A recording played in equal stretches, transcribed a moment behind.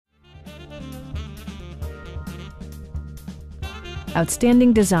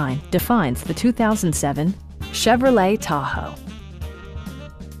Outstanding design defines the 2007 Chevrolet Tahoe.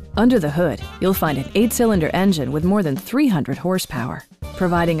 Under the hood, you'll find an 8-cylinder engine with more than 300 horsepower,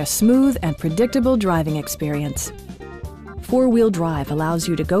 providing a smooth and predictable driving experience. 4-wheel drive allows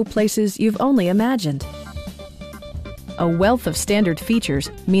you to go places you've only imagined. A wealth of standard features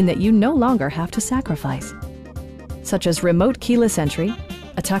mean that you no longer have to sacrifice, such as remote keyless entry,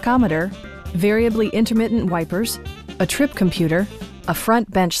 a tachometer, variably intermittent wipers, a trip computer, a front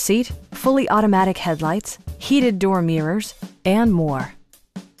bench seat, fully automatic headlights, heated door mirrors, and more.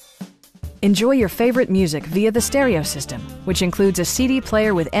 Enjoy your favorite music via the stereo system, which includes a CD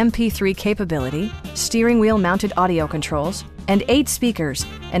player with MP3 capability, steering wheel mounted audio controls, and 8 speakers,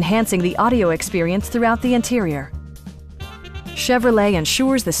 enhancing the audio experience throughout the interior. Chevrolet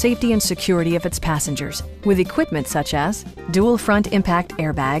ensures the safety and security of its passengers with equipment such as dual front impact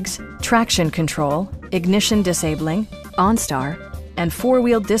airbags, traction control, ignition disabling, OnStar, and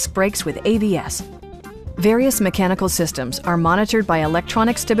 4-wheel disc brakes with ABS. Various mechanical systems are monitored by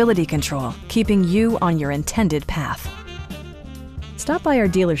electronic stability control, keeping you on your intended path. Stop by our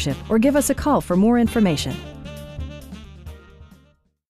dealership or give us a call for more information.